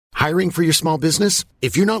Hiring for your small business?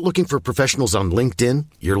 If you're not looking for professionals on LinkedIn,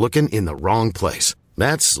 you're looking in the wrong place.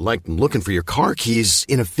 That's like looking for your car keys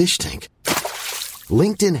in a fish tank.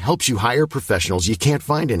 LinkedIn helps you hire professionals you can't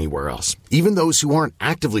find anywhere else, even those who aren't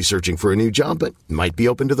actively searching for a new job but might be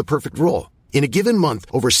open to the perfect role. In a given month,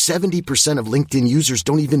 over 70% of LinkedIn users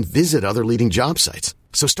don't even visit other leading job sites.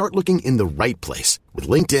 So start looking in the right place. With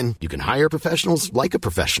LinkedIn, you can hire professionals like a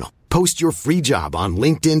professional. Post your free job on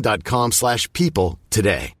linkedin.com/people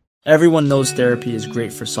today. Everyone knows therapy is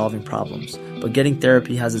great for solving problems, but getting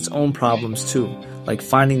therapy has its own problems too, like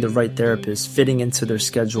finding the right therapist, fitting into their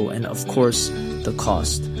schedule, and of course, the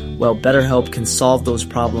cost. Well, BetterHelp can solve those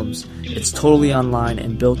problems. It's totally online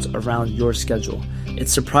and built around your schedule.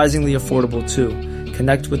 It's surprisingly affordable too.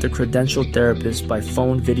 Connect with a credentialed therapist by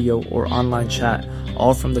phone, video, or online chat,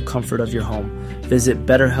 all from the comfort of your home. Visit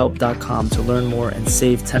BetterHelp.com to learn more and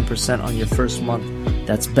save 10% on your first month.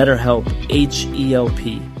 That's BetterHelp,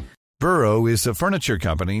 H-E-L-P. Burrow is a furniture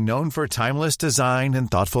company known for timeless design and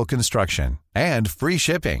thoughtful construction, and free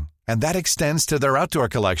shipping, and that extends to their outdoor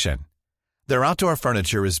collection. Their outdoor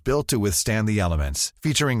furniture is built to withstand the elements,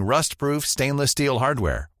 featuring rust-proof stainless steel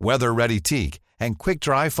hardware, weather-ready teak, and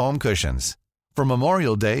quick-dry foam cushions. For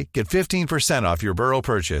Memorial Day, get 15% off your Burrow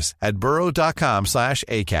purchase at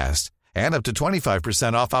burrow.com/ACAST and up to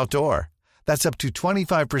 25% off outdoor. That's up to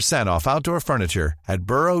 25% off outdoor furniture at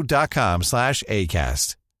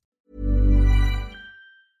burrow.com/ACAST.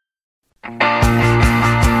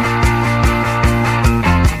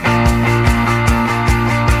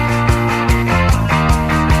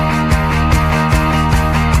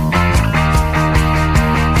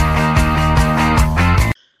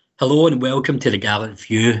 Hello and welcome to the Gallant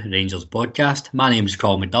Few Rangers podcast. My name is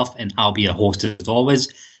Carl McDuff and I'll be your host as always.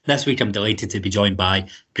 This week I'm delighted to be joined by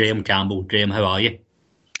Graham Campbell. Graham, how are you?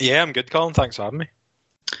 Yeah, I'm good, Colin. Thanks for having me.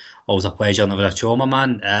 Always a pleasure, never a chore, my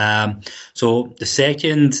man. So the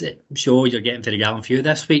second show you're getting for the Gallant Few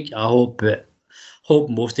this week, I hope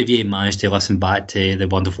most of you managed to listen back to the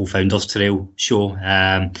wonderful Founders Trail show.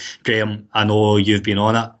 Graham, I know you've been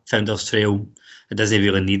on it. Founders Trail, it doesn't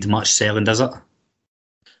really need much selling, does it?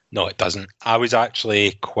 No, it doesn't. I was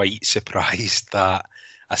actually quite surprised that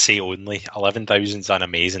I say only 11,000 is an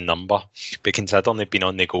amazing number, but considering they've been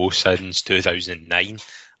on the go since 2009,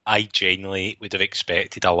 I genuinely would have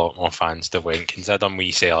expected a lot more fans to win, considering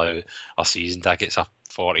we sell out our season tickets are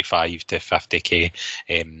 45 to 50k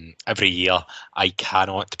every year. I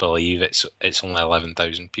cannot believe it's only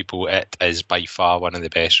 11,000 people. It is by far one of the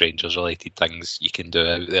best Rangers related things you can do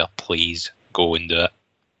out there. Please go and do it.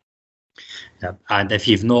 Yeah. And if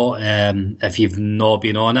you've not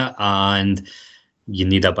been on it and you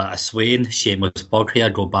need a bit of swaying, shameless plug here,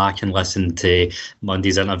 go back and listen to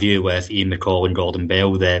Monday's interview with Ian McCall and Gordon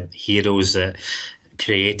Bell, the heroes that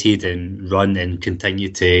created and run and continue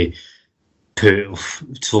to put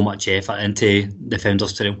so much effort into the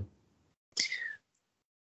Founders Trail.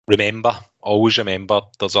 Always remember,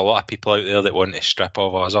 there's a lot of people out there that want to strip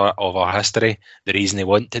of our history. The reason they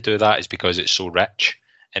want to do that is because it's so rich.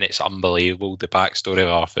 And it's unbelievable. The backstory of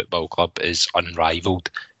our football club is unrivaled.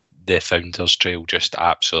 The Founders Trail just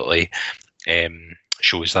absolutely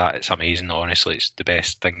shows that. It's amazing, honestly. It's the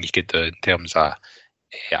best thing you could do in terms of,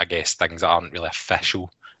 I guess, things that aren't really official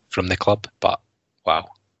from the club. But, wow.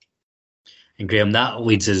 And Graham, that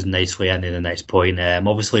leads us nicely into the next point.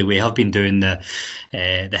 Obviously, we have been doing the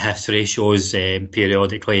history shows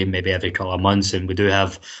periodically, maybe every couple of months, and we do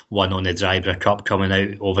have one on the Drybrook Cup coming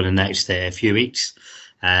out over the next few weeks.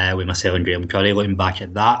 With myself and Graham Curry looking back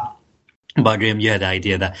at that. But Graham, you had the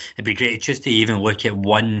idea that it'd be great just to even look at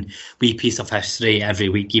one wee piece of history every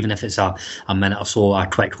week, even if it's a minute or so, a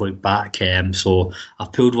quick look back. So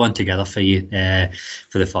I've pulled one together for you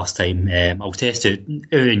for the first time. I'll test it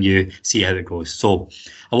out on you, see how it goes. So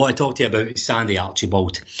I want to talk to you about Sandy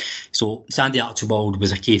Archibald. So Sandy Archibald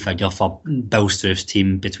was a key figure for Bill Struth's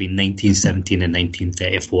team between 1917 and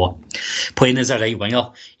 1934. Playing as a right winger,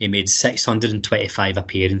 he made 625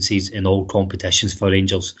 appearances in all competitions for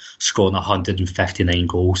Rangers, scoring 159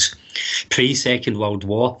 goals. Pre-Second World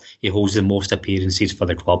War, he holds the most appearances for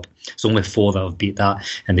the club. There's only 4 that have beat that,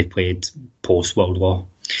 and they played post-World War.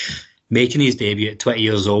 Making his debut at 20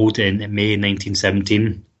 years old in May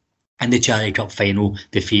 1917, in the Charity Cup final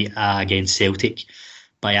defeat against Celtic,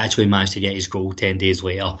 but he actually managed to get his goal 10 days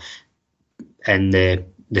later in the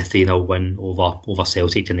 3-0 win over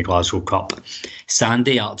Celtic in the Glasgow Cup.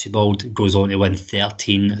 Sandy Archibald goes on to win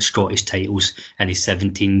 13 Scottish titles in his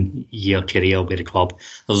 17-year career with the club.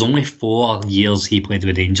 There's only 4 years he played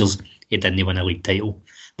with Rangers he didn't win a league title.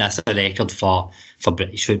 That's a record for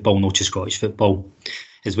British football, not just Scottish football.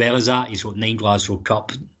 As well as that, he's got 9 Glasgow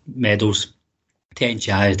Cup medals, 10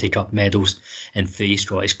 Charity Cup medals and 3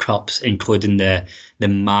 Scottish Cups, including the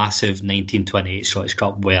massive 1928 Scottish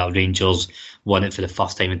Cup where Rangers won it for the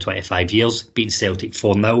first time in 25 years, beating Celtic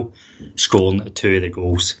 4-0, scoring 2 of the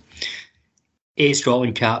goals. 8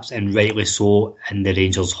 Scotland caps, and rightly so, in the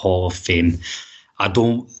Rangers Hall of Fame. I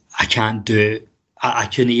can't do it. I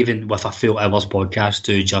couldn't even, with a full hours podcast,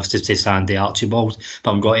 do justice to Sandy Archibald,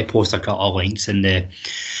 but I'm going to post a couple of links in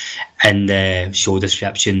the show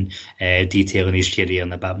description detailing his career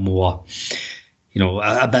in a bit more,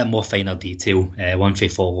 a bit more finer detail. One for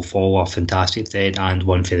Follow, a fantastic thread, and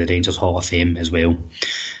one for the Rangers Hall of Fame as well.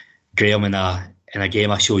 Graham, in a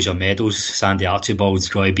game that shows your medals, Sandy Archibald's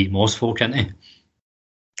got to beat most folk, isn't he?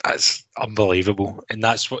 That's unbelievable, and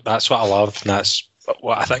that's what I love, and that's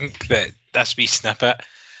what I think that this wee snippet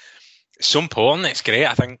is so important. It's great.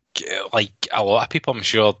 I think, like a lot of people, I'm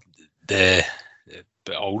sure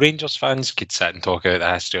all Rangers fans could sit and talk about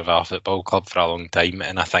the history of our football club for a long time,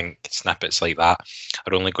 and I think snippets like that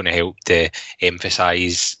are only going to help to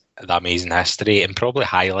emphasise the amazing history and probably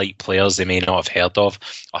highlight players they may not have heard of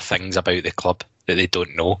or things about the club that they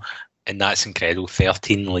don't know. And that's incredible.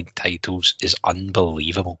 13 league titles is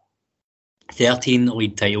unbelievable. 13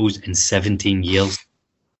 league titles in 17 years.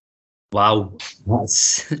 Wow,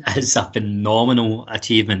 that's a phenomenal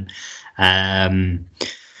achievement. That's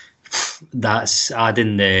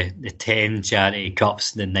adding the 10 Charity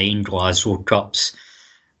Cups, the 9 Glasgow Cups.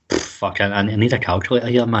 I need a calculator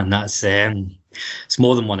here, man. That's it's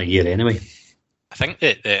more than one a year anyway. I think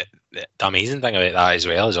that the amazing thing about that as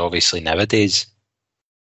well is obviously nowadays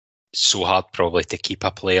it's so hard probably to keep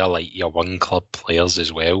a player like your one club players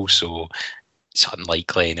as well. So it's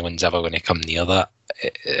unlikely anyone's ever going to come near that.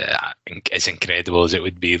 I think as incredible as it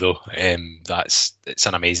would be, though, it's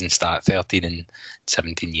an amazing stat. 13 in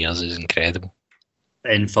 17 years is incredible.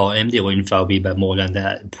 And for MD looking for a wee bit more on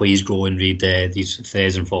that, please go and read these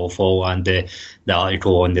threads and follow and the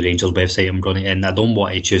article on the Rangers website. I'm going to, and I don't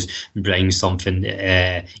want to just bring something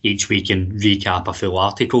each week and recap a full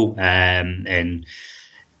article and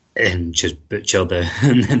just butcher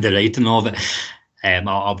the writing of it.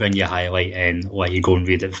 I'll bring you a highlight and let you go and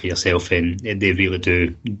read it for yourself, and they really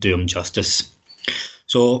do them justice.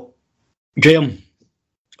 So, Graham,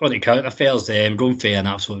 on the current affairs, going for an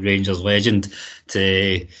absolute Rangers legend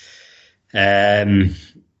to the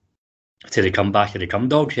comeback of the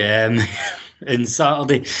Cumdog on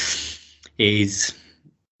Saturday. He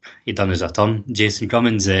done his return, Jason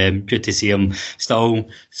Cummins. Good to see him still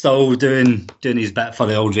doing his bit for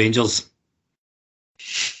the old Rangers.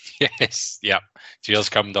 Yes, yep.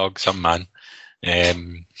 Cheers, Cumdog, some man.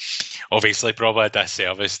 Obviously, probably a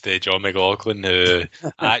disservice to John McLaughlin, who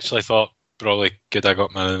I actually thought probably could have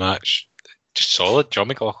got man of the match. Just solid. John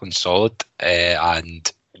McLaughlin's solid,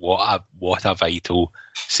 and what a vital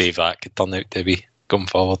save that could turn out to be going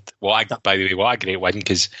forward. By the way, what a great win,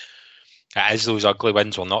 because it is those ugly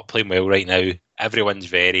wins. We're not playing well right now. Everyone's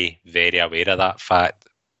very, very aware of that fact.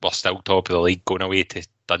 We're still top of the league, going away to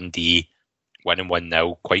Dundee, winning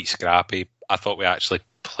 1-0, quite scrappy. I thought we actually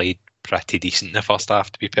played pretty decent in the first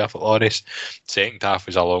half, to be perfectly honest. Second half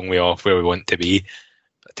was a long way off where we want to be.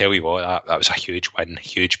 But I tell you what, that was a huge win,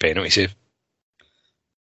 huge penalty save.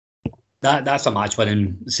 That's a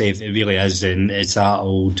match-winning save, it really is, and it's that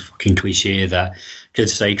old fucking cliche that good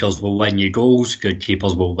strikers will win you goals, good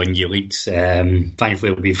keepers will win you leagues.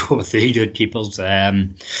 Thankfully, we'll be 4-3 good keepers.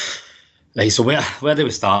 Right, so where do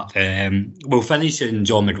we start? We'll finish in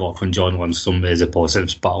John McLaughlin, John Lundstrom as the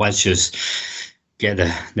positives, but let's just get the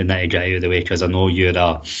nitty-gritty out of the way, because I know you're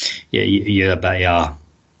a bit of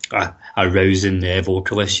a rousing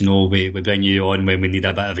vocalist. We bring you on when we need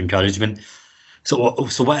a bit of encouragement. So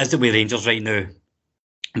what is it with Rangers right now,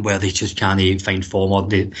 where they just can't find form, or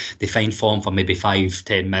they find form for maybe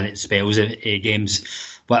 5-10 minute spells at games?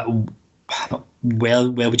 Where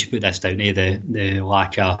would you put this down to, the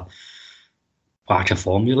lack of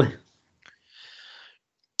form, really?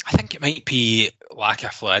 I think it might be lack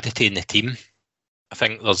of fluidity in the team. I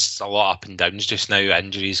think there's a lot of up and downs just now,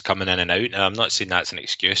 injuries coming in and out. Now, I'm not saying that's an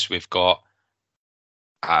excuse. We've got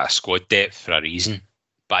a squad depth for a reason,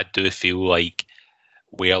 but I do feel like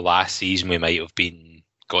where last season we might have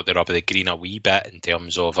got the rub of the green a wee bit in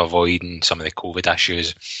terms of avoiding some of the COVID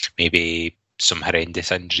issues, maybe some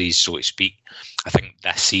horrendous injuries, so to speak. I think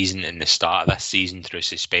this season and the start of this season, through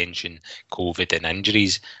suspension, COVID and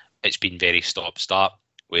injuries, it's been very stop-start.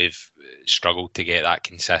 We've struggled to get that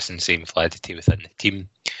consistency and fluidity within the team.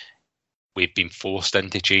 We've been forced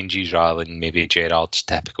into changes rather than maybe Gerrard's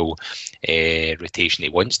typical rotation he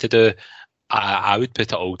wants to do. I would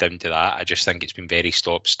put it all down to that. I just think it's been very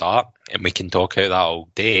stop-start, and we can talk about that all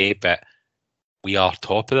day, but we are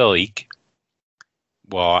top of the league.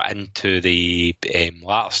 we're into the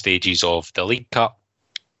latter stages of the League Cup.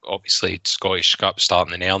 Obviously, Scottish Cup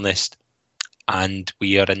starting in earnest, and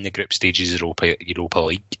we are in the group stages of Europa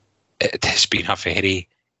League. It has been a very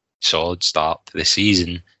solid start to the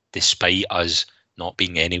season, despite us not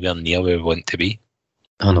being anywhere near where we want to be.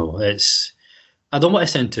 I know, I don't want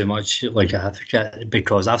to sound too much like a hypocrite,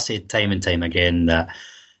 because I've said time and time again that,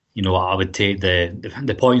 you know, I would take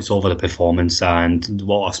the points over the performance, and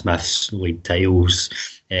Walter Smith's league titles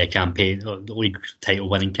campaign, league title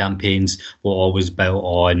winning campaigns were always built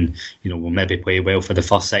on, you know, we'll maybe play well for the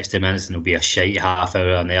first 60 minutes and there'll be a shite half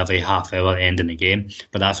hour and every half hour ending the game,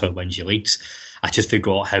 but that's what wins you leagues. I just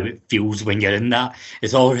forgot how it feels when you're in that.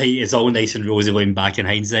 It's all right, it's all nice and rosy looking back in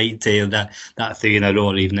hindsight to that 3 in a row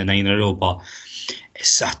or even the 9 in a row, but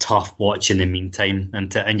it's a tough watch in the meantime.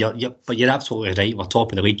 But you're absolutely right. We're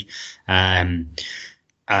top of the league, and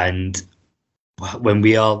when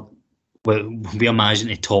we are managing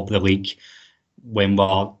to top the league, when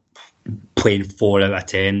we're playing 4 out of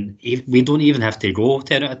 10, we don't even have to go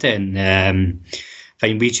 10 out of 10.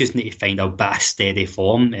 We just need to find a bit of steady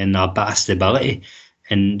form and a bit of stability.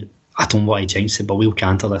 And I don't want to jinx it, but we'll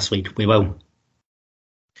canter this week. We will.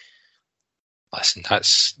 Listen,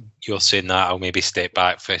 you're saying that. I'll maybe step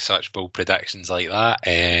back for such bold predictions like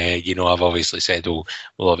that. You know, I've obviously said we'll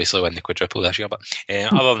obviously win the quadruple this year, but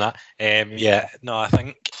other than that, I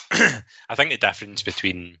think I think the difference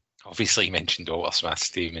between, obviously you mentioned Walter Smith's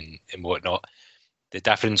team and whatnot, the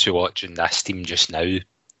difference with watching this team just now,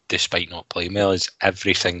 despite not playing well, is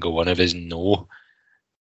every single one of us know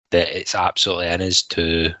that it's absolutely in us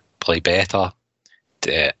to play better,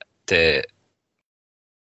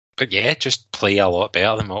 but yeah, just play a lot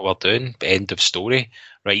better than what we're doing. End of story.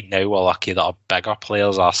 Right now, we're lucky that our bigger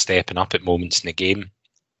players are stepping up at moments in the game.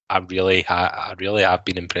 I really have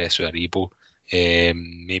been impressed with Aribo.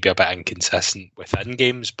 Maybe a bit inconsistent within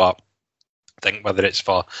games, but I think whether it's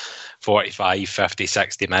for 45, 50,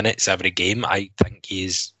 60 minutes every game, I think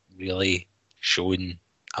he's really shown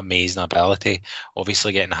amazing ability.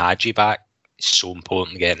 Obviously, getting Hadji back, so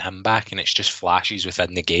important, getting him back, and it's just flashes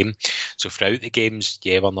within the game. So throughout the games,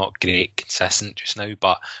 yeah, we're not great consistent just now,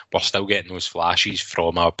 but we're still getting those flashes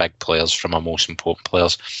from our big players, from our most important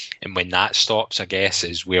players. And when that stops, I guess,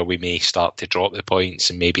 is where we may start to drop the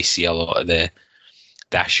points and maybe see a lot of the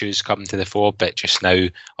issues come to the fore. But just now,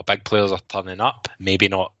 our big players are turning up, maybe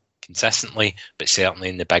not consistently, but certainly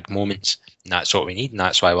in the big moments. And that's what we need, and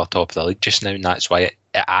that's why we're top of the league just now, and that's why it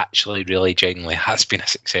actually really genuinely has been a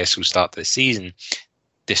successful start to the season,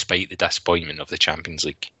 despite the disappointment of the Champions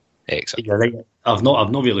League exit. Yeah, right. I've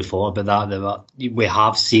not really thought about that. We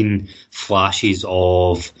have seen flashes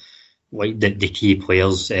of like the key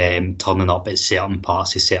players turning up at certain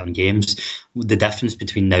parts of certain games. The difference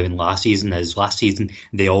between now and last season is last season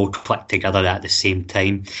they all clicked together at the same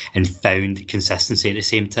time and found consistency at the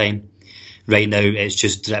same time. Right now, it's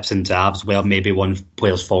just drips and drabs where maybe one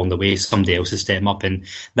player's fallen away, somebody else is stepping up. And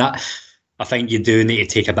that, I think you do need to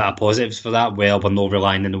take a bit of positives for that, where we're not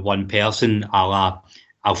relying on the one person, a la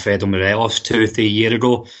Alfredo Morelos 2-3 years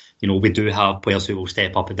ago. You know, we do have players who will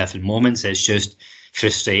step up at different moments. It's just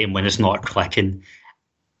frustrating when it's not clicking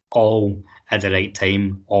all at the right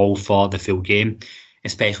time, all for the full game,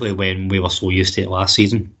 especially when we were so used to it last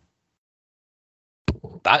season.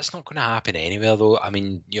 That's not going to happen anywhere, though. I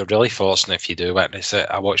mean, you're really fortunate if you do witness it.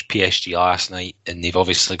 I watched PSG last night, and they've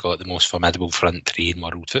obviously got the most formidable front three in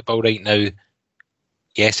world football right now.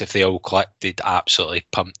 Yes, if they all clicked, they'd absolutely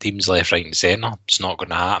pump teams left, right and centre. It's not going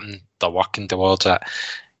to happen. They're working towards it.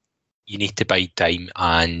 You need to bide time,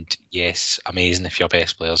 and yes, amazing if your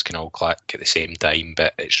best players can all click at the same time,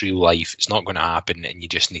 but it's real life. It's not going to happen, and you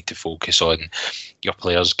just need to focus on your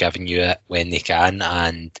players giving you it when they can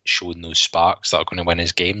and showing those sparks that are going to win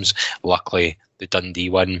us games. Luckily, the Dundee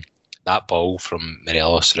one, that ball from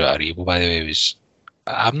Morelos through Aribo, by the way, was,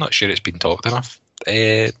 I'm not sure it's been talked enough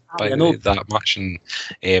that much, and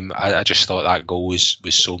I just thought that goal was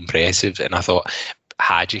so impressive, and I thought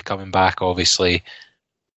Hadji coming back, obviously,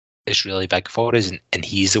 is really big for us, and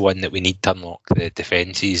he's the one that we need to unlock the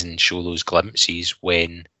defences and show those glimpses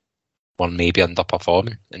when we're maybe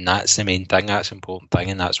underperforming, and that's the main thing, that's the important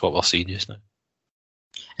thing, and that's what we're seeing just now.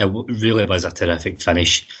 It really was a terrific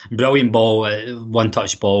finish. Brilliant ball,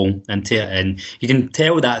 one-touch ball into it, and you can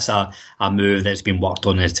tell that's a move that's been worked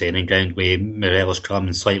on in the training ground with Morelos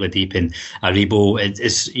coming slightly deep, and Aribo,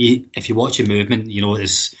 if you watch the movement, you know,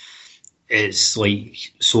 it's like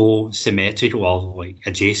so symmetrical or like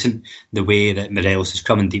adjacent, the way that Morelos is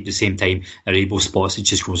coming deep at the same time. Aribo spots it,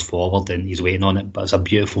 just goes forward and he's waiting on it, but it's a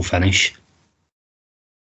beautiful finish.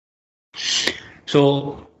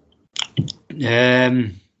 So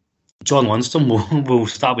John Lundstrom, we'll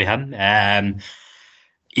start with him.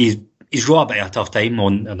 He's got a bit of a tough time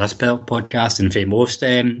on this podcast and for most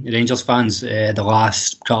Rangers fans the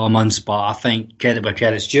last couple of months, but I think credit where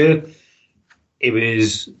credit's due. He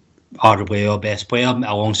was arguably our best player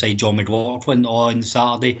alongside John McLaughlin on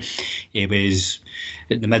Saturday. He was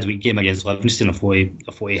in the midweek game against Livingston. I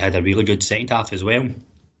thought he had a really good second half as well.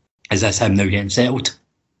 Is this him now getting settled?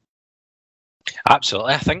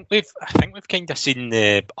 Absolutely. I think we've kind of seen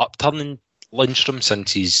the upturn in Lundstrom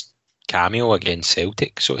since his cameo against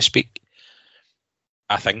Celtic, so to speak.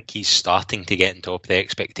 I think he's starting to get on top of the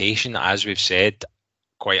expectation, as we've said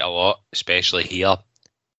quite a lot, especially here.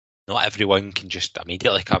 Not everyone can just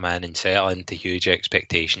immediately come in and settle into huge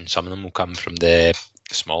expectations. Some of them will come from the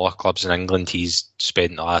smaller clubs in England. He's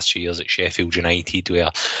spent the last few years at Sheffield United,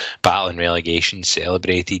 where battling relegation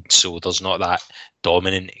celebrated, so there's not that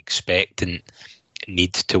dominant, expectant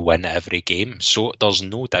need to win every game. So there's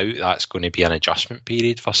no doubt that's going to be an adjustment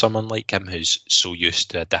period for someone like him who's so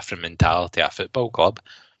used to a different mentality at a football club.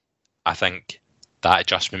 I think that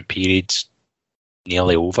adjustment period's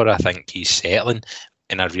nearly over. I think he's settling,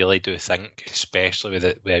 and I really do think, especially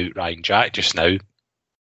without Ryan Jack just now,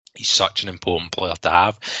 he's such an important player to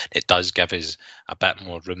have. It does give us a bit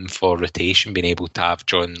more room for rotation, being able to have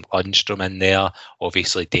John Lundstrom in there.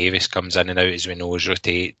 Obviously Davis comes in and out, as we know, is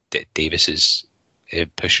rotate. Davis is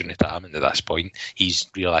pushing retirement at this point. He's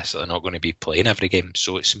realistically not going to be playing every game,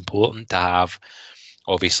 so it's important to have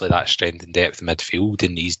obviously that strength and depth midfield,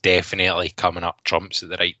 and he's definitely coming up trumps at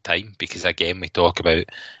the right time, because again we talk about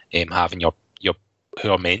having your who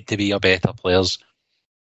are meant to be your better players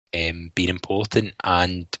being important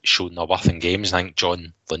and showing their worth in games. I think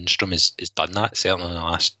John Lundstrom has done that, certainly in the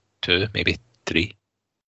last 2, maybe 3.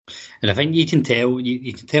 And I think you can tell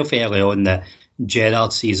fairly on that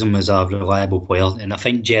Gerrard sees him as a reliable player, and I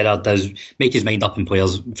think Gerrard does make his mind up on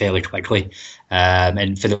players fairly quickly,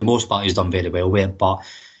 and for the most part he's done very well with it, but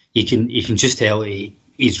you can just tell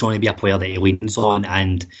he's going to be a player that he leans on,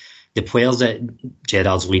 and the players that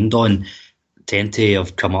Gerrard's leaned on tend to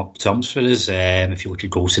have come up trumps for us. If you look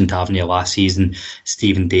at Golson Tavernier last season,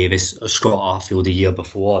 Stephen Davis, Scott Arfield the year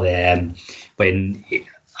before, when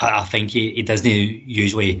I think he doesn't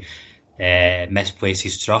usually misplace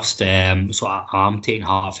his trust. So I'm taking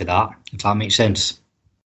heart for that, if that makes sense.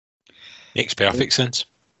 Makes perfect sense.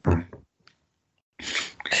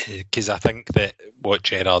 Because I think that what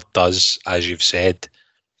Gerrard does, as you've said,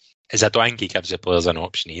 is I don't think he gives the players an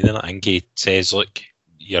option either. I think he says, look,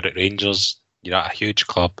 you're at Rangers, you're at a huge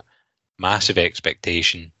club, massive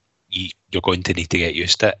expectation, you're going to need to get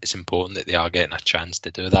used to it. It's important that they are getting a chance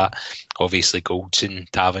to do that. Obviously, Goldson,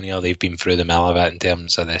 Tavernier, they've been through the mill of it in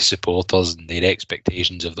terms of the supporters and their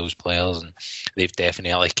expectations of those players, and they've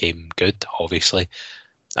definitely came good, obviously.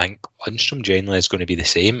 I think Lundstrom generally is going to be the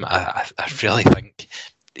same. I really think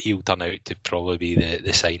he'll turn out to probably be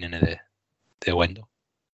the signing of the window.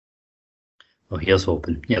 Well, here's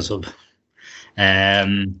hoping.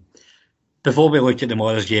 Before we look at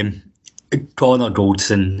tomorrow's game, Connor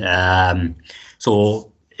Goldson.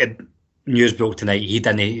 News broke tonight. He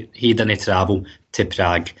didn't travel to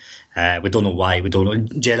Prague. We don't know why. We don't know.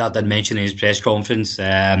 Gerrard did mention in his press conference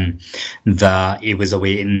that he was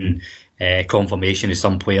awaiting confirmation of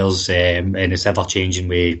some players, and it's ever changing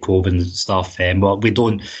with COVID and stuff. But we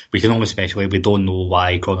can only speculate. We don't know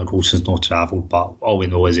why Connor Goldson's not travelled. But all we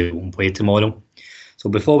know is he won't play tomorrow. So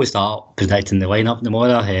before we start predicting the lineup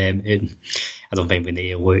tomorrow, I don't think we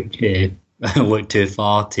need to look too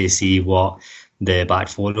far to see what the back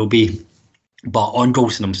four will be. But on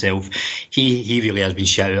Golson himself, he really has been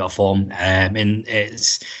shot out of form, and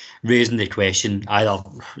it's raising the question. Either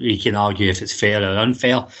you can argue if it's fair or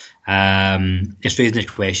unfair. It's raising the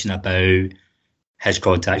question about his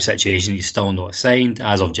contract situation. He's still not signed.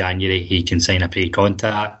 As of January, he can sign a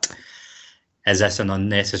pre-contract. Is this an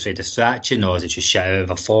unnecessary distraction, or is it just shot out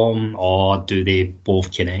of a form, or do they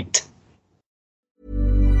both connect?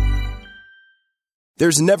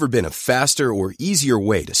 There's never been a faster or easier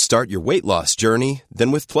way to start your weight loss journey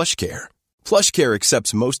than with PlushCare. PlushCare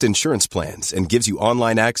accepts most insurance plans and gives you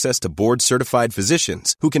online access to board-certified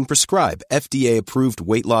physicians who can prescribe FDA-approved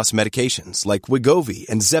weight loss medications like Wegovy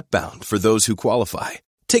and Zepbound for those who qualify.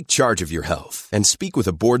 Take charge of your health and speak with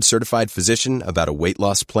a board-certified physician about a weight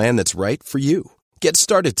loss plan that's right for you. Get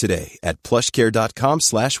started today at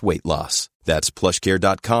plushcare.com/weight loss. That's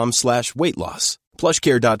plushcare.com/weight loss.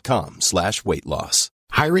 plushcare.com/weight loss.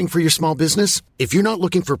 Hiring for your small business? If you're not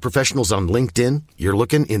looking for professionals on LinkedIn, you're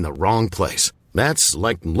looking in the wrong place. That's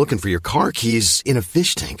like looking for your car keys in a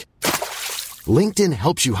fish tank. LinkedIn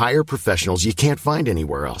helps you hire professionals you can't find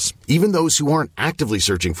anywhere else, even those who aren't actively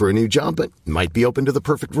searching for a new job but might be open to the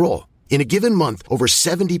perfect role. In a given month, over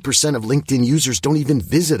 70% of LinkedIn users don't even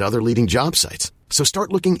visit other leading job sites. So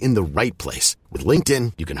start looking in the right place. With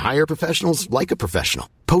LinkedIn, you can hire professionals like a professional.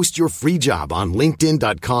 Post your free job on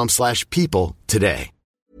linkedin.com/people today.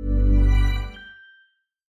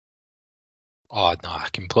 Oh, no, I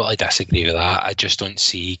completely disagree with that. I just don't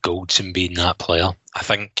see Goldson being that player. I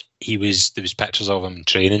think there was pictures of him in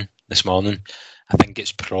training this morning. I think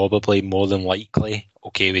it's probably more than likely,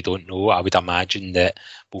 okay, we don't know. I would imagine that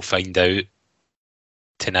we'll find out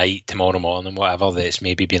tonight, tomorrow morning, whatever, that it's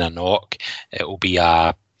maybe been a knock. It'll be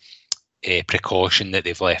a precaution that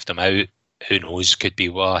they've left him out. Who knows? Could be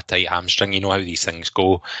a tight hamstring. You know how these things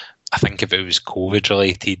go. I think if it was COVID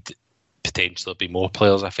related, potentially there'll be more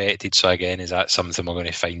players affected. So again, is that something we're going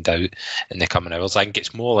to find out in the coming hours? I think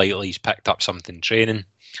it's more likely he's picked up something in training.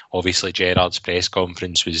 Obviously, Gerrard's press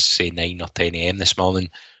conference was, say, 9 or 10 a.m. this morning.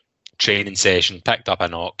 Training session, picked up a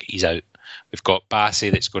knock, he's out. We've got Bassey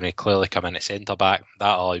that's going to clearly come in at centre-back.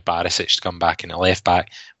 That'll allow Barisic to come back in at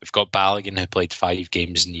left-back. We've got Balogun, who played 5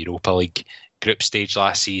 games in the Europa League group stage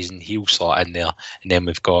last season. He'll slot in there. And then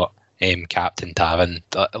we've got Captain Tavin.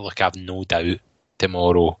 Look, I have no doubt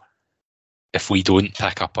tomorrow, if we don't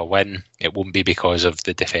pick up a win, it won't be because of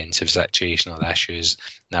the defensive situation or the issues.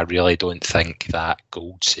 And I really don't think that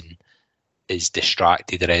Goldson is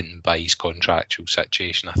distracted or anything by his contractual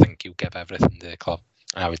situation. I think he'll give everything to the club.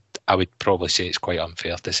 And I would probably say it's quite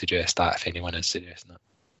unfair to suggest that if anyone is suggesting it.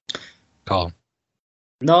 Colin?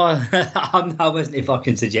 No, I wasn't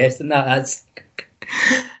fucking suggesting that. That's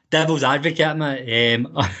devil's advocate, mate.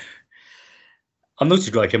 I'm not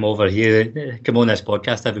just going to come over here, come on this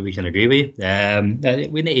podcast every week and agree with you.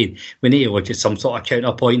 We need to look at some sort of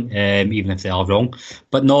counterpoint, even if they are wrong.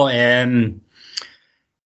 But no,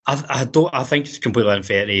 I think it's completely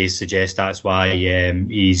unfair to suggest that's why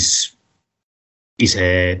he's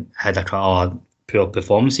had a couple of poor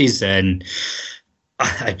performances. And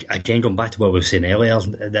again, going back to what we were saying earlier,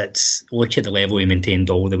 that's look at the level he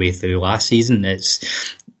maintained all the way through last season.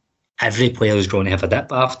 It's every player is going to have a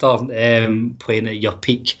dip after playing at your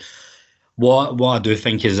peak. What I do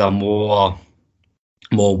think is a more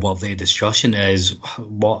worthy discussion is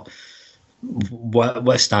what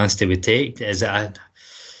stance do we take? Is it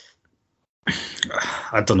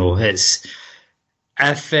I don't know. It's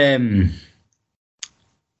if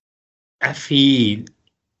he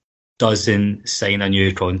doesn't sign a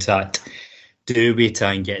new contract, do we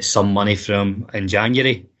try and get some money from him in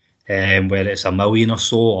January? Whether it's $1 million or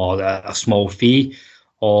so, or a small fee,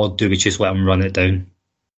 or do we just let him run it down?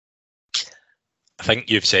 I think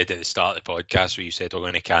you've said at the start of the podcast where you said we're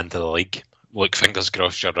going to canter the league. Look, fingers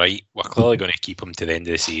crossed you're right. We're clearly going to keep him to the end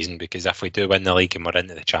of the season, because if we do win the league and we're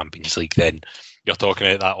into the Champions League, then you're talking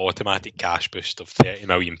about that automatic cash boost of £30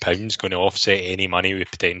 million going to offset any money we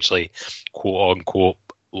potentially quote-unquote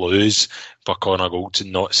lose for Connor Goldson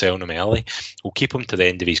not selling him early. We'll keep him to the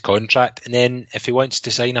end of his contract, and then if he wants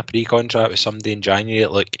to sign a pre-contract with somebody in January,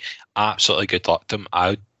 look, absolutely good luck to him.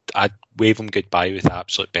 I'd wave him goodbye with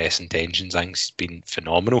absolute best intentions. I think he's been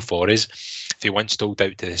phenomenal for us. If he wants to hold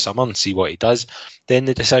out to the summer and see what he does, then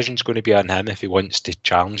the decision's going to be on him. If he wants to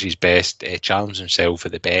challenge his best, challenge himself for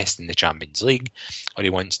the best in the Champions League, or he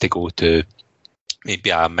wants to go to maybe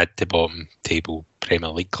a mid to bottom table Premier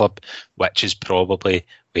League club, which is probably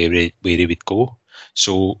where he would go.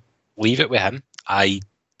 So leave it with him. I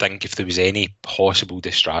think if there was any possible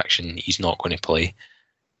distraction, he's not going to play.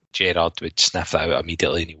 Gerrard would sniff that out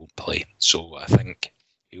immediately and he won't play. So I think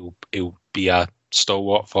he'll be a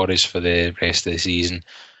stalwart for us for the rest of the season.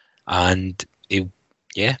 And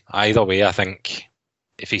either way, I think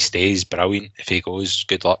if he stays, brilliant. If he goes,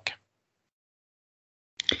 good luck.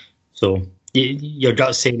 So your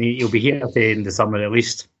gut's saying he'll be here at the end of the summer at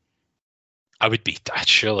least? I would be,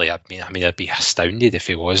 surely, I'd be astounded if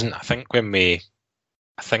he wasn't. I think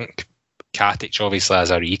Katic obviously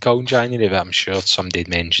has a recall in January, but I'm sure somebody had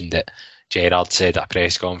mentioned that Gerrard said at a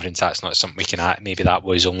press conference that's not something we can act. Maybe that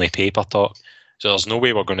was only paper talk. So there's no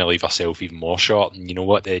way we're going to leave ourselves even more short. And you know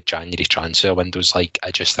what the January transfer window's like?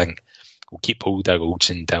 I just think we'll keep hold of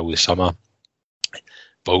Goldson until the summer.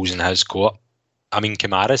 Ball's in his court. I mean,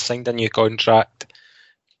 Kamara's signed a new contract.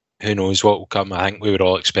 Who knows what will come? I think we were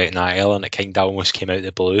all expecting that earlier, and it kind of almost came out of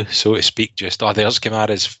the blue, so to speak. Just, there's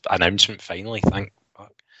Kamara's announcement finally. Thank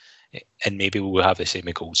fuck. And maybe we'll have the same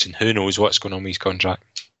with Goldson. Who knows what's going on with his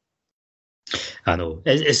contract? I know.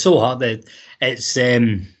 It's so hard that it's...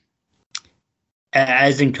 it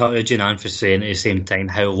is encouraging and frustrating at the same time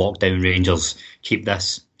how lockdown Rangers keep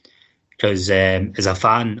this. Because as a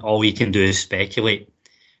fan, all you can do is speculate.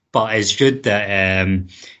 But it's good that,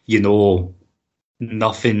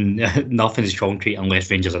 nothing's concrete unless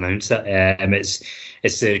Rangers announce it.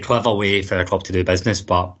 It's a clever way for a club to do business,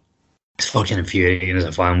 but it's fucking infuriating as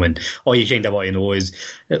a fan when all you kind of want to know is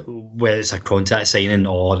whether it's a contract signing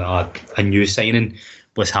or a new signing,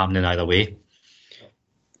 what's happening either way.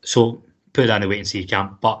 So put that in the wait and see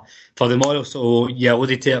camp. But for the model, so yeah,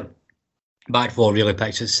 alluded to it. Back four really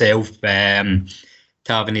picks itself.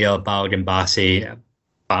 Tavernier, Balogun, Bassey,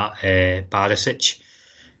 Barisic,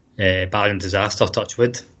 barring disaster,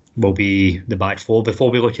 touchwood, will be the back four. Before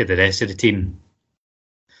we look at the rest of the team,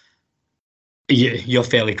 you're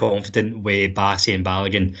fairly confident with Bassey and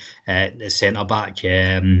Balogun at centre back.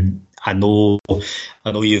 I know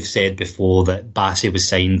you've said before that Bassey was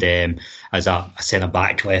signed as a centre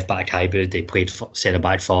back, left back hybrid. They played centre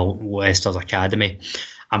back for Leicester's academy.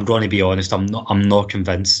 I'm going to be honest. I'm not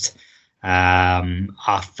convinced.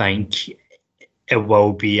 I think it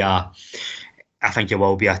will be a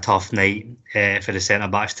tough night for the centre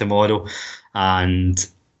backs tomorrow, and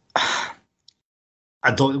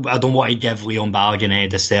I don't want to give Leon Balogun any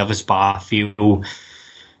disservice, but I feel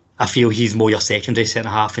he's more your secondary centre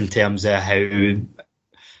half in terms of how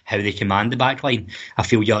they command the back line. I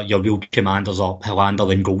feel your real commanders are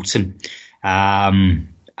Helander and Goldson.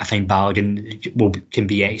 I think Balogun can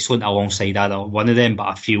be excellent alongside either one of them, but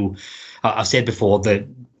I feel I've said before that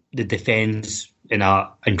the defence,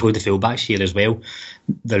 include the fullbacks here as well,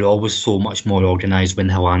 they're always so much more organised when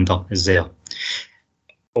Helander is there.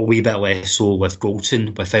 A wee bit less so with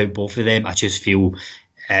Goldson. Without both of them, I just feel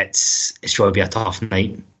it's going to be a tough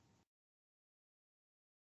night.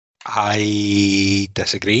 I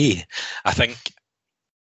disagree. I think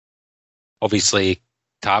obviously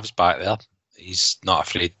Tav's back there. He's not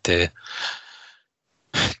afraid to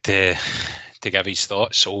give his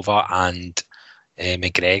thoughts over, and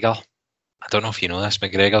McGregor. I don't know if you know this.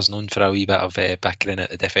 McGregor's known for a wee bit of bickering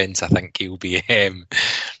at the defence. I think he'll be getting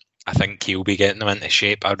them into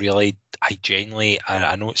shape. I know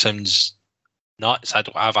it sounds nuts. I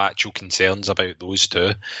don't have actual concerns about those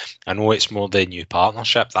two. I know it's more the new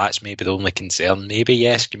partnership. That's maybe the only concern. Maybe,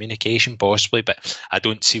 yes, communication possibly, but I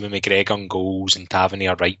don't see with McGregor on goals and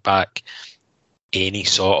Tavernier right back any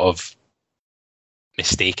sort of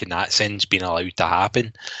mistake in that sense being allowed to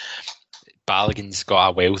happen. Balogun's got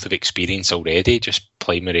a wealth of experience already, just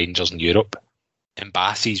playing with Rangers in Europe. And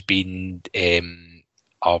Bassey's been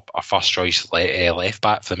our first choice left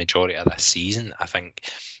back for the majority of this season. I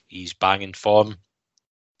think he's banging form,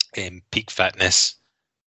 peak fitness.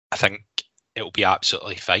 I think it'll be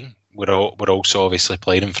absolutely fine. We're also obviously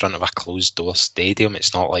playing in front of a closed door stadium.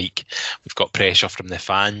 It's not like we've got pressure from the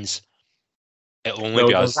fans. It'll only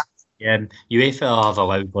be us. UEFA have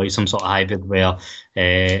allowed like some sort of hybrid where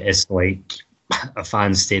it's like a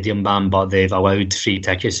fan stadium ban, but they've allowed free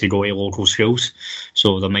tickets to go to local schools.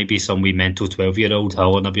 So there might be some wee mental 12-year-old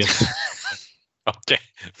hurling abuse. Okay,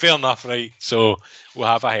 fair enough, right? So we'll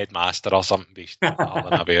have a headmaster or something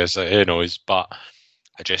hurling abuse. Who knows? But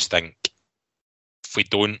I just think if we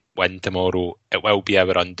don't win tomorrow, it will be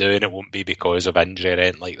our undoing. It won't be because of injury or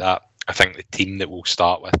anything like that. I think the team that we'll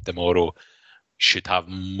start with tomorrow should have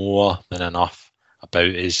more than enough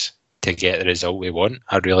about us to get the result we want.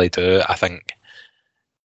 I really do. I think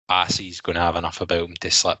Bassey's going to have enough about him to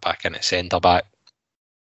slip back in at centre back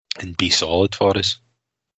and be solid for us.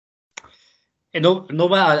 No,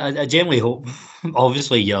 but I generally hope.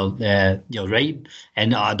 Obviously, you're right,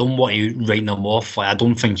 and I don't want to write them off. I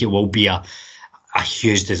don't think it will be a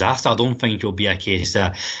huge disaster. I don't think it'll be a case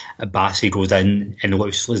that Bassey goes in and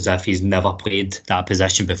looks as if he's never played that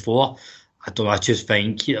position before. I just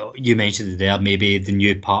think, you mentioned it there, maybe the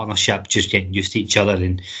new partnership, just getting used to each other,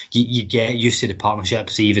 and you get used to the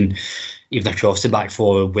partnerships even across the back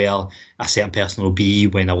four, where a certain person will be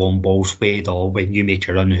when a long ball's played or when you make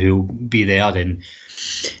a run, who'll be there. And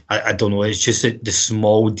I don't know, it's just the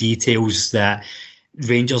small details that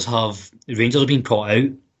Rangers have been caught out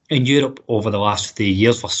in Europe over the last few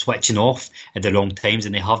years for switching off at the wrong times,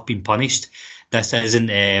 and they have been punished. This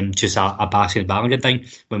isn't just a Bassey and Balogun thing.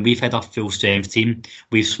 When we've had a full-strength team,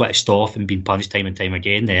 we've switched off and been punished time and time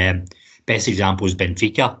again. Best example is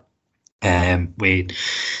Benfica. We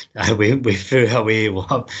threw away we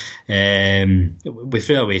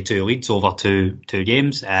threw away 2 leads over two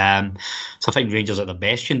games. So I think Rangers at their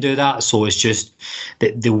best can do that. So it's just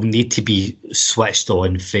that they'll need to be switched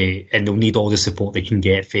on and they'll need all the support they can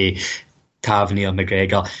get for Tavernier,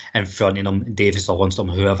 McGregor in front of them, Davis or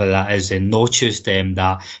Lundstrom, whoever that is, and not just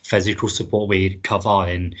that physical support we cover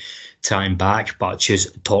and time back, but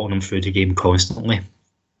just talking them through the game constantly.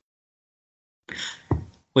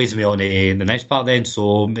 Leads me on to the next part then.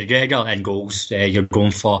 So McGregor in goals, you're going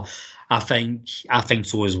for I think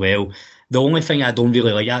so as well. The only thing I don't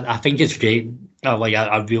really like, I think it's great. I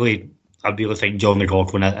really think John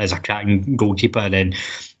McLaughlin is a cracking goalkeeper. And then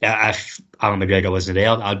if Alan McGregor wasn't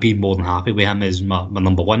there, I'd be more than happy with him as my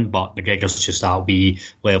number one. But McGregor's just that wee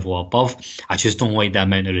level above. I just don't like the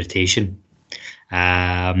amount of rotation.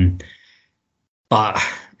 But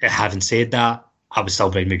having said that, I would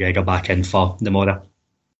still bring McGregor back in for tomorrow.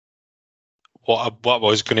 What I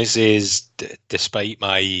was going to say is, despite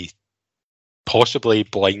my possibly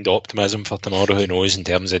blind optimism for tomorrow, who knows, in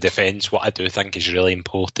terms of defence, what I do think is really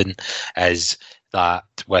important is that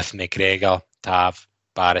with McGregor, Tav,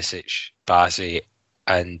 Barisic, Bassey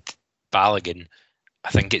and Balogun,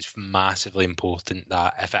 I think it's massively important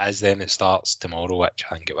that if it is them that starts tomorrow, which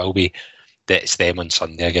I think it will be, that it's them on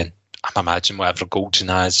Sunday again. I imagine whatever Goldson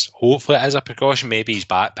has, hopefully it is a precaution, maybe he's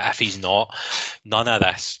back, but if he's not, none of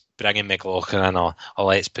this bringing McLaughlin in or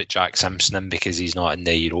let's put Jack Simpson in because he's not in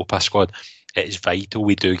the Europa squad. It is vital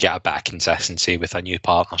we do get a bit of consistency with a new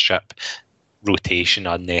partnership. Rotation,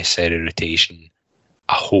 unnecessary rotation.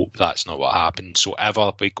 I hope that's not what happens. So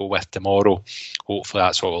whatever we go with tomorrow, hopefully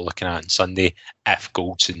that's what we're looking at on Sunday if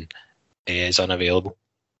Goldson is unavailable.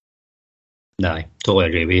 No, totally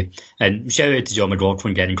agree with you. And shout out to John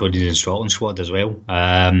McLaughlin getting included in the Scotland squad as well,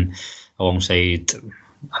 alongside,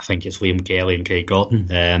 I think it's Liam Kelly and Craig Gordon.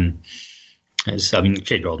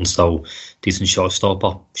 Craig Gordon's still decent shot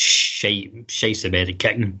stopper. Shite's about it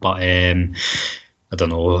kicking, but I don't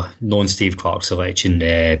know. Knowing Steve Clarke's selection,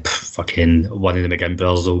 fucking one of the McGinn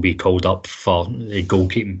brothers will be called up for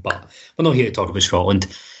goalkeeping. But we're not here to talk about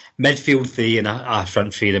Scotland. Midfield three and a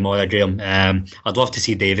front three tomorrow, Graham. I'd love to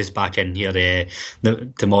see Davis back in here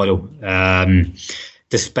tomorrow.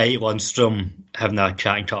 Despite Lundstrom having a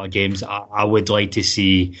cracking couple of games, I would like to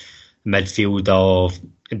see midfield of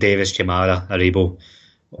Davis, Kamara, Aribo,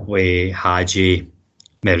 with Hadji,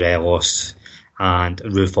 Morelos, and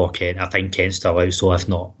Roof or Kent. I think Kent's still out, so if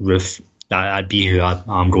not Roof, that'd be who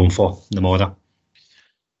I'm going for tomorrow.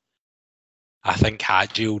 I think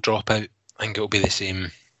Hadji will drop out. I think it'll be the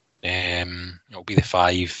same. It'll be the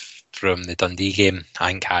five from the Dundee game.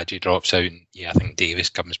 I think Hadji drops out. Yeah, I think Davis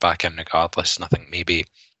comes back in regardless, and I think maybe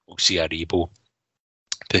we'll see Aribo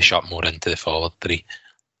push up more into the forward three.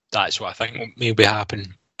 That's what I think will maybe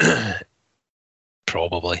happen.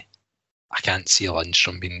 Probably. I can't see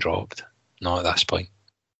Lundstrom being dropped. Not at this point.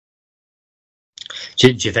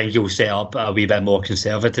 Do you think you'll set up a wee bit more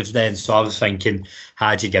conservative then? So I was thinking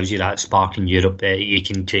Hadji gives you that spark in Europe that you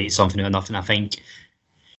can create something out of nothing. I think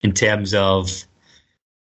in terms of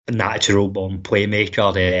natural born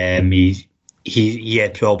playmaker, he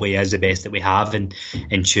probably is the best that we have, and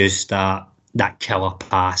just that killer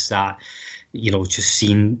pass, that just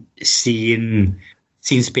seeing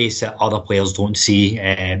space that other players don't see,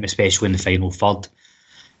 especially in the final third.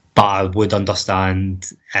 But I would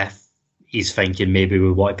understand if he's thinking maybe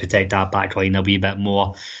we want to protect that back line a wee bit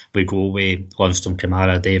more, we go with Lundstrom,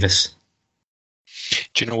 Kamara, Davis.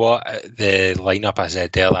 Do you know what? The lineup I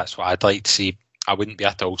said there, that's what I'd like to see. I wouldn't be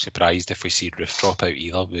at all surprised if we see Roof drop out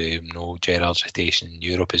either, with no Gerrard's rotation in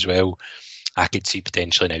Europe as well. I could see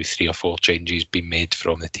potentially now 3 or 4 changes being made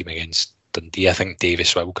from the team against Dundee. I think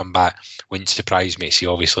Davis will come back. Wouldn't surprise me to see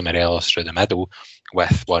obviously Morelos through the middle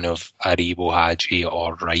with one of Aribo, Hadji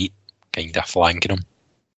or Wright kind of flanking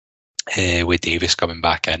him, with Davis coming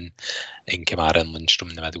back in and Kamara and Lundstrom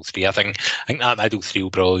in the middle three. I think that middle three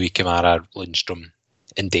will probably be Kamara, Lundstrom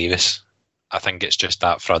and Davis. I think it's just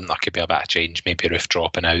that front there could be a bit of change, maybe Roof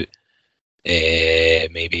dropping out,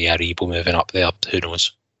 maybe Aribo moving up there, who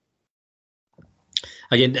knows.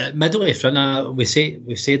 Again, middle of front, we say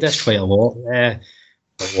this quite a lot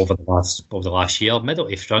over the last year.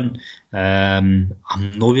 Middle of front, I'm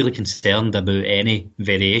not really concerned about any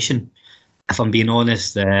variation, if I'm being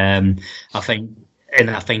honest. I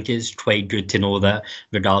think it's quite good to know that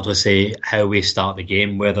regardless of how we start the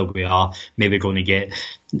game, whether we are maybe going to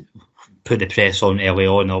put the press on early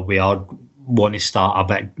on, or we are want to start a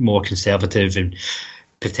bit more conservative and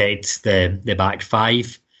protect the back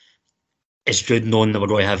five. It's good knowing that we're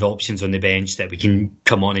going to have options on the bench that we can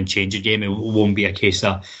come on and change the game. It won't be a case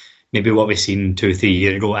of maybe what we've seen 2 or 3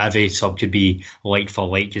 years ago. Every sub could be like for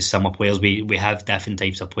like, just similar players. We have different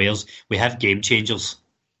types of players. We have game changers.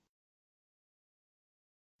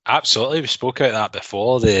 Absolutely, we spoke about that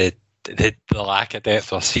before. The lack of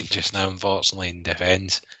depth we're seeing just now, unfortunately, in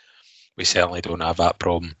defence. We certainly don't have that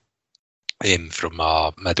problem from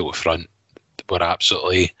our middle to front. We're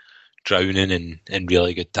absolutely drowning in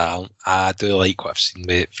really good talent. I do like what I've seen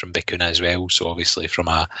from Bikuna as well. So obviously from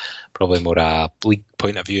probably more a league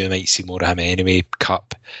point of view, I might see more of him anyway.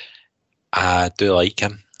 Cup, I do like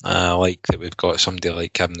him. I like that we've got somebody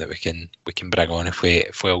like him that we can bring on if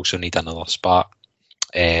we also need another spot.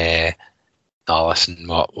 No, listen,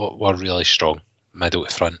 we're really strong middle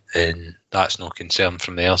to front, and that's no concern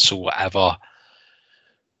from there. So whatever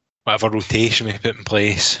rotation we put in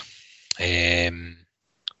place,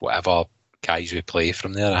 whatever guys we play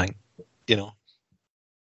from there, I think,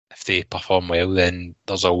 if they perform well, then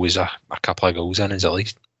there's always a couple of goals in us at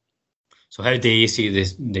least. So how do you see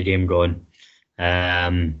the game going? I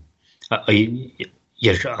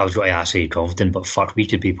was going to ask, are you confident? But fuck, we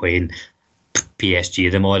could be playing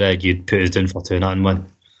PSG tomorrow. You'd put us down for 2-0 win.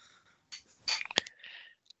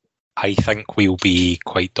 I think we'll be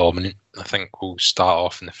quite dominant. I think we'll start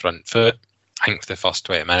off in the front foot. I think for the first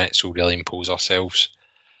 20 minutes we'll really impose ourselves,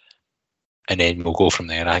 and then we'll go from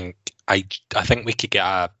there. I think we could get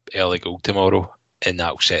an early goal tomorrow, and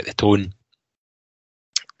that'll set the tone.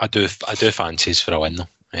 I do fancy us for a win though.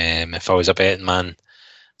 If I was a betting man,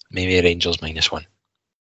 maybe Rangers -1.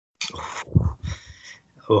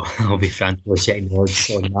 Oh, I'll be frantically checking the odds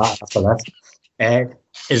on that after this.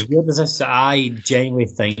 As weird as this, I genuinely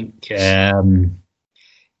think, I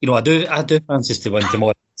do fancy us to win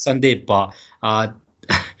tomorrow Sunday, but I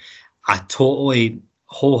totally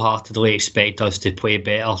wholeheartedly expect us to play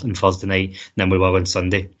better on Thursday night than we will on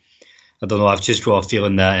Sunday. I don't know, I've just got a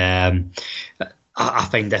feeling that I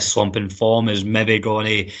find this slump in form is maybe going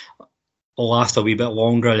to last a wee bit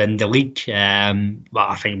longer in the league. But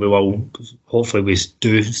I think we will, hopefully we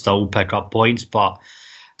do still pick up points, but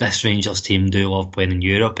this Rangers team do love playing in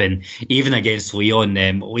Europe, and even against Leon,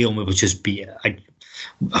 we were just beat.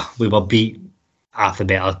 We were beat half a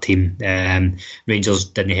better team. Rangers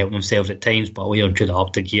didn't help themselves at times, but Leon could have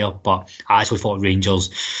upped the gear. But I actually thought Rangers,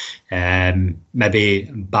 maybe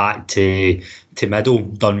back to middle,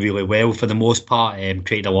 done really well for the most part,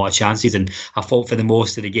 created a lot of chances, and I thought for the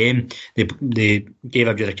most of the game they gave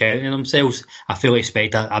a good account of themselves. I fully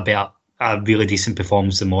expect a really decent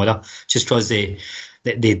performance tomorrow, just because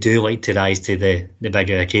they do like to rise to the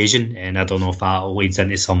bigger occasion, and I don't know if that leads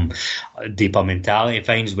into some deeper mentality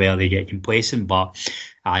things where they get complacent, but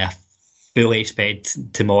I fully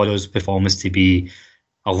expect tomorrow's performance to be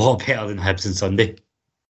a lot better than Hibs on Sunday.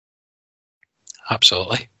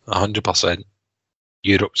 Absolutely, 100%.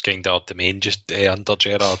 Europe's kind of our domain just under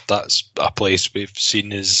Gerrard. That's a place we've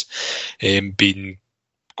seen as being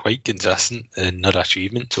quite consistent in their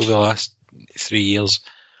achievements over the last 3 years.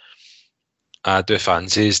 I do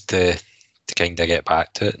fancy us to kind of get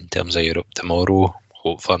back to it in terms of Europe tomorrow.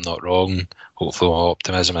 Hopefully I'm not wrong. Hopefully my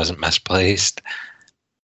optimism isn't misplaced.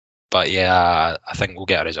 But yeah, I think we'll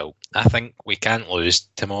get a result. I think we can't lose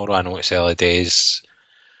tomorrow. I know it's early days.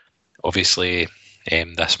 Obviously,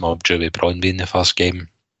 this mob drew with Brøndby in the first game.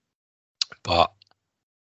 But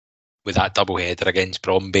with that double header against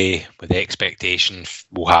Brøndby, with the expectation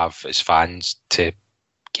we'll have as fans to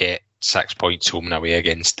get 6 points home and away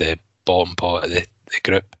against the bottom part of the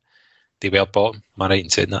group. They were bottom, am I right in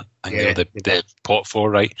saying that? I think they're the pot 4,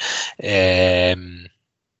 right? I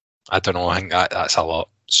don't know, I think that's a lot.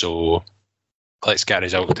 So let's get a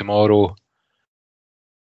result tomorrow.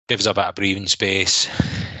 Gives a bit of breathing space.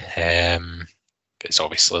 It's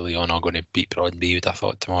obviously Leon are going to beat Brøndby, would have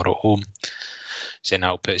thought, tomorrow at home. So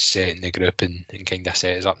that'll put us set in the group and kind of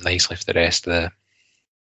set us up nicely for the rest of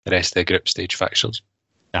the group stage fixtures.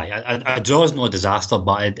 A draw is no disaster,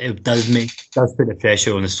 but it does put the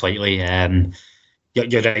pressure on us slightly.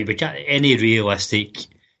 You're right. We can't any realistic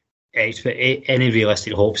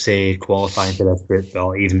hopes of qualifying for this group,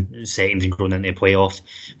 or even second and going into the playoff.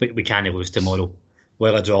 But we can't lose tomorrow.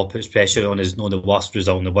 Well, a draw puts pressure on us. Not the worst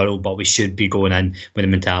result in the world, but we should be going in with the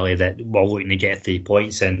mentality that we're looking to get 3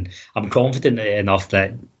 points. And I'm confident enough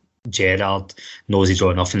that Gerrard knows he's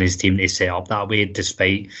got enough in his team to set up that way,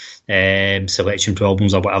 despite selection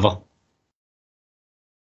problems or whatever.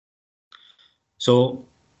 So,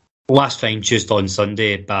 last thing, just on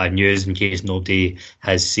Sunday, bad news in case nobody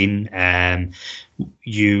has seen.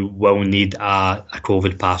 You will need a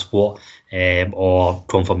COVID passport or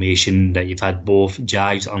confirmation that you've had both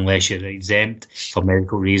jabs, unless you're exempt for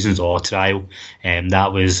medical reasons or trial.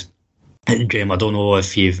 That was, Graham, I don't know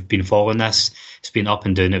if you've been following this. It's been up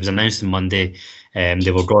and down. It was announced on Monday.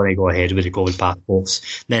 They were going to go ahead with the COVID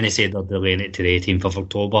passports. Then they said they're delaying it to the 18th of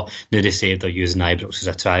October. Now they say they're using Ibrox as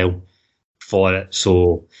a trial for it.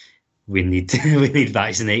 So we need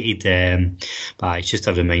vaccinated. But it's just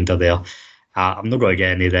a reminder there. I'm not going to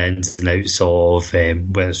get any of the ins and outs of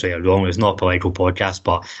whether it's right or wrong. It's not a political podcast,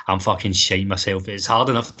 but I'm fucking shitting myself. It's hard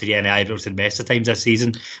enough to get any Ibrox at the best of times this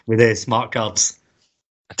season with the smart cards.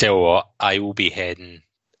 I tell you what, I will be heading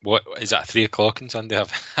What is that? 3 o'clock on Sunday?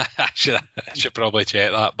 I should probably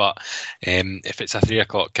check that. But if it's a 3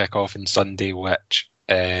 o'clock kickoff on Sunday, which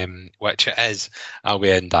it is, I'll be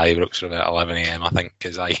in Dyebrooks from about 11 a.m. I think,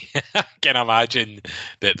 because I can imagine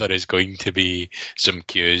that there is going to be some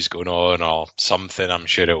queues going on or something. I'm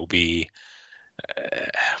sure it will be.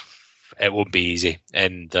 It won't be easy,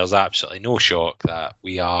 and there's absolutely no shock that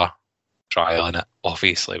we are trialing it.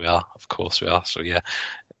 Obviously, we are. Of course, we are. So yeah.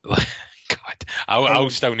 God, I'll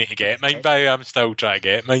still need to get mine by. I'm still trying to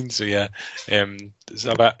get mine. So yeah, it's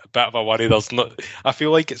a bit of a worry. I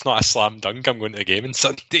feel like it's not a slam dunk. I'm going to the game on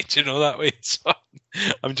Sunday. Do you know that way? So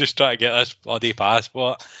I'm just trying to get this bloody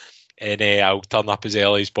passport, and I'll turn up as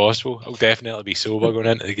early as possible. I'll definitely be sober going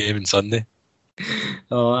into the game on Sunday.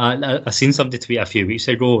 Oh, I seen somebody tweet a few weeks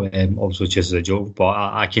ago, obviously just as a joke, but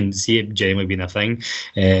I can see it genuinely being a thing.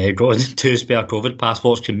 Got 2 spare COVID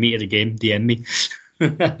passports, can meet at the game, DM me.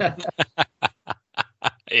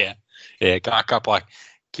 yeah, got a couple of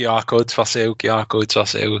QR codes for sale.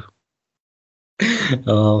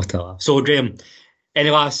 Oh, so Graham, any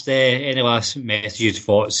last messages,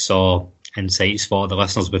 thoughts, or insights for the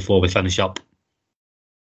listeners before we finish up?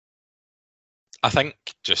 I think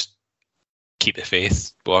just keep the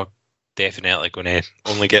faith. We're definitely going to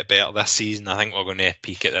only get better this season. I think we're going to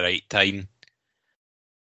peak at the right time,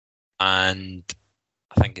 and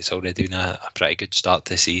I think it's already been a pretty good start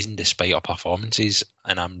to the season despite our performances,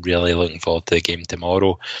 and I'm really looking forward to the game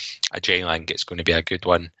tomorrow. I genuinely think it's going to be a good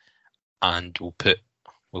one, and we'll put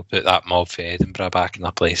that mob for Edinburgh back in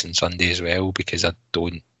their place on Sunday as well, because I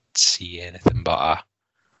don't see anything but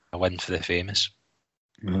a win for the famous.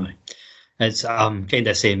 Right. It's kind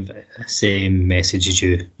of same message as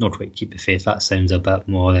you. Not quite keep the faith. That sounds a bit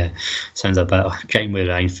more. Sounds a bit kind with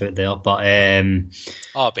Ryan Foot there, but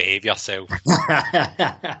behave yourself.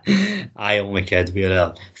 I only kid. We're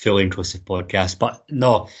a fully inclusive podcast, but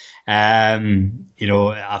no. I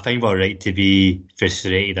think we're right to be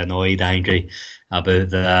frustrated, annoyed, angry about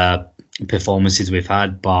the performances we've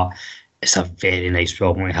had, but it's a very nice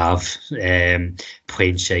problem to have,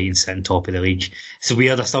 playing shite and sitting top of the league. It's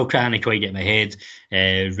weird. I'm still trying to quite get my head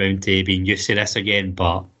round to being used to this again,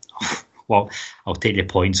 but well, I'll take the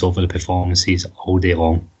points over the performances all day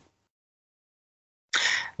long.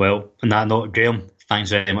 Well, on that note, Graham,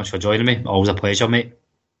 thanks very much for joining me. Always a pleasure, mate.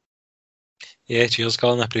 Yeah, cheers,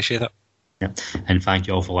 Colin. I appreciate it. Yeah, and thank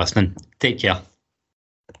you all for listening. Take care.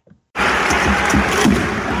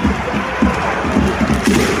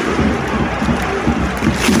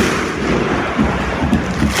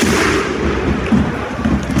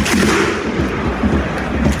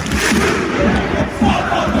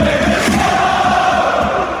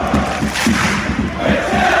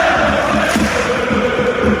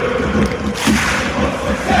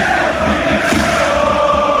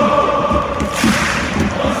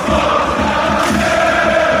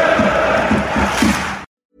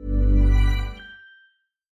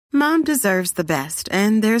 Mom deserves the best,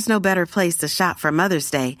 and there's no better place to shop for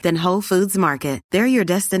Mother's Day than Whole Foods Market. They're your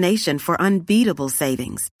destination for unbeatable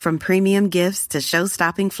savings, from premium gifts to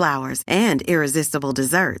show-stopping flowers and irresistible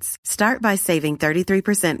desserts. Start by saving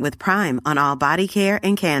 33% with Prime on all body care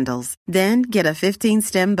and candles. Then get a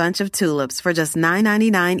 15-stem bunch of tulips for just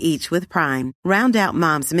 $9.99 each with Prime. Round out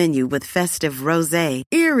Mom's menu with festive rosé,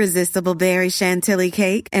 irresistible berry chantilly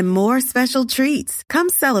cake, and more special treats. Come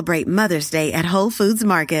celebrate Mother's Day at Whole Foods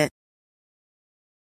Market.